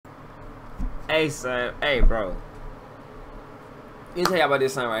Hey son, hey bro. Let me tell y'all about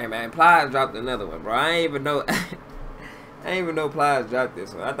this song right here, man. Plies dropped another one, bro. I ain't even know Plies dropped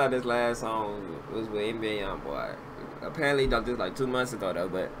this one. I thought this last song was with NBA Youngboy. Apparently he dropped this like 2 months ago though,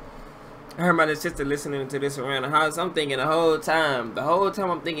 but I heard my sister listening to this around the house. I'm thinking the whole time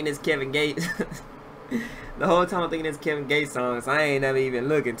I'm thinking it's Kevin Gates. The whole time I'm thinking it's Kevin Gates song, so I ain't never even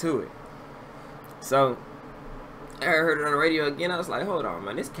looking to it. So I heard it on the radio again. I was like, hold on,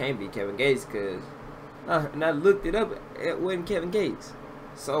 man, this can't be Kevin Gates, cause and I looked it up. It wasn't Kevin Gates.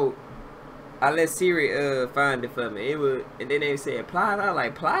 So I let Siri find it for me. It was, and then they said Plies. I was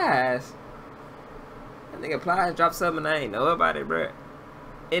like, Plies? I think Plies dropped something I ain't know about it, bro.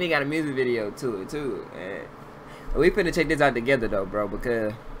 And he got a music video to it too. And we finna check this out together though, bro,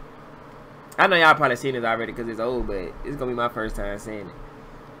 because I know y'all probably seen it already because it's old, but it's gonna be my first time seeing it.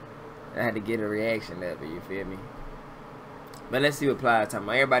 I had to get a reaction of it, you feel me? But let's see what Plies talking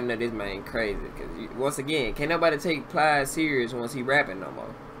about. Everybody know this man crazy, because once again, can't nobody take Plies serious once he rapping no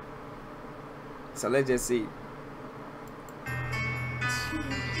more. So let's just see.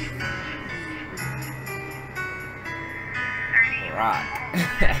 Rock.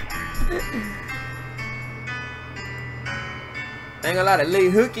 Ain't gonna lie, the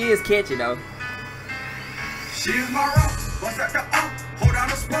lead hook is catchy though. She is my rock, bust at the up, hold down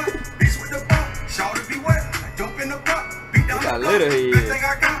the spot, beast with the bump, shout to be wet, like dope in the pot, beat down the little he is. Thing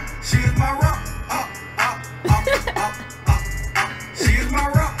I got, she is my rock, she is my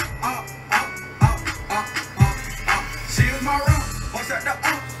rock, she is my rock, bust at the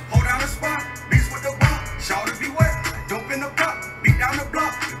up, hold down the spot, beast with the bump, shout to be wet, like dope in the pot, beat down the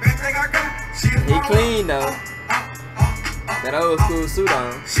block, the best thing I got, she is my rock. He clean though. That old school suit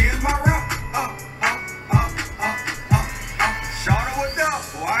on. She is my rock. Shout her with up,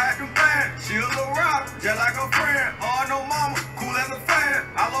 boy, I had them fans. She a little rock, just like a friend. Oh, no mama, cool as a fan.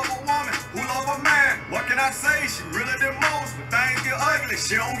 I love a woman who love a man. What can I say? She really the most. When things get ugly,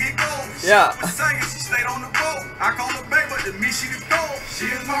 she don't get gold. Yeah. She was singing, she stayed on the boat. I call her baby, but to me she the gold. She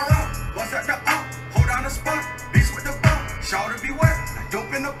is my rock. What's at the up? Hold down the spot. Beast with the bump. Shout her be wet. Like dope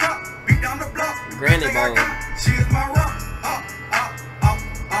in the pot. Beat down the block. Granny bowl. She is my rock.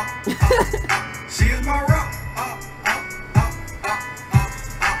 She is my rock.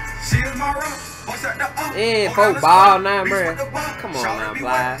 She is my rock. What's at the up? Yeah, folk ball now, bro. Come on now,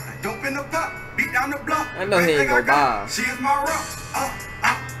 Plies. Dope in the pot, beat down the block. I know he ain't go ball. She is my rock.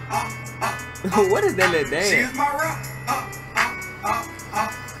 What is that little dance? She is my rock.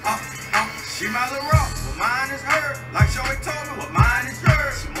 She my little rock. Well, mine is her. Like Joey told me, well, mine is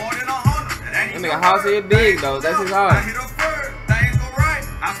yours. She more than 100. That ain't nigga house is big though. That's his house. I hit her first. Things go right.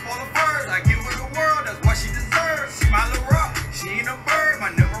 I spoil her first. I give her the world. That's what she deserves. She my little rock. She ain't a bird. My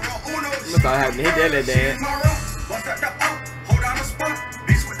number uno. Must have having to hit that little dance. What's at the up? Hold down the spot.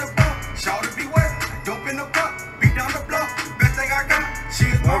 Beast with the bump. Shout to be wet. Dope in the pot. Beat down the block. The best thing I got. She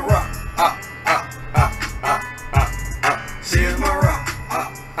is my rock. She is my rock.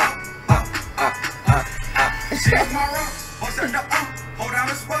 She is my rock. What's at the up? Hold down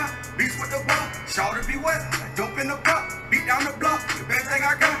the spot. Beast with the bump. Shout to be wet. Dope in the pot. Beat down the block. The best thing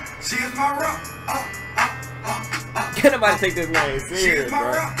I got. She is my rock. Can't nobody take this man serious,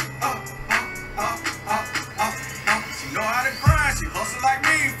 bro. She know how to grind, she hustle like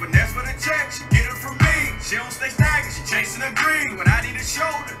me. Finesse for the check, she get it from me. She don't stay stagnant, she chasing a green. When I need a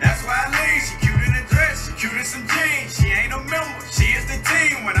shoulder, that's why I lean. She cute in a dress, she cute in some jeans. She ain't a member, she is the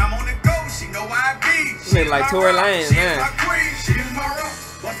team. When I'm on the go, she know why I be. She like Tory Lanez, man. She is my queen, she is my rock.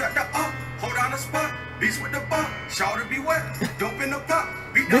 What's at the up? Hold down the spot. Beast with the bump. Shout to be wet. Dope in the pot.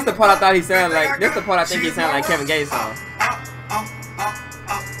 This the part I thought he sounded like. This the part I think he sounded like Kevin Gates song.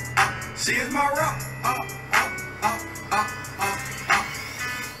 She is my rock.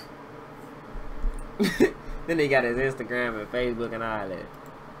 Then he got his Instagram and Facebook and all that.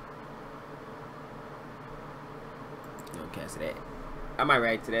 Don't catch that. I might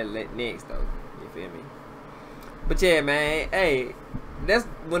react to that next though. You feel me? But yeah, man. Hey, that's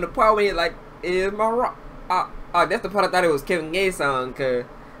when the part when he like is my rock. That's the part I thought it was Kevin Gates song, cause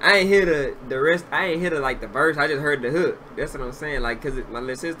I ain't hear the rest. I ain't hear like the verse. I just heard the hook. That's what I'm saying. Like, cause my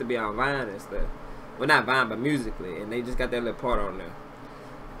little sister be on Vine and stuff. Well, not Vine, but Musically, and they just got that little part on there.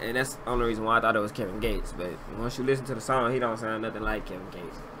 And that's the only reason why I thought it was Kevin Gates. But once you listen to the song, he don't sound nothing like Kevin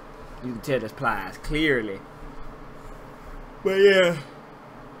Gates. You can tell this Plies clearly. But yeah,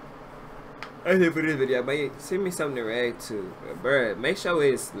 that's it for this video. But send me something to react to, bro. Make sure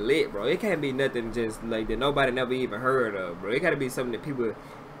it's lit, bro. It can't be nothing just like that nobody never even heard of, bro. It gotta be something that people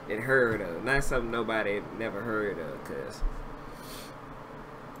that heard of, not something nobody never heard of. Cause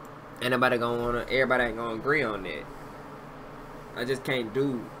ain't nobody gonna wanna. Everybody ain't gonna agree on that. I just can't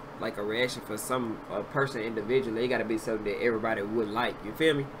do, like a reaction for some person individually. It gotta be something that everybody would like. You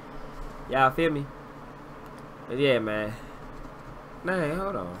feel me? Y'all feel me? But yeah, man. Nah,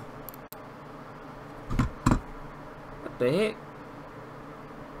 hold on. What the heck?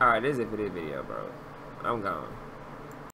 Alright, this is it for this video, bro. I'm gone.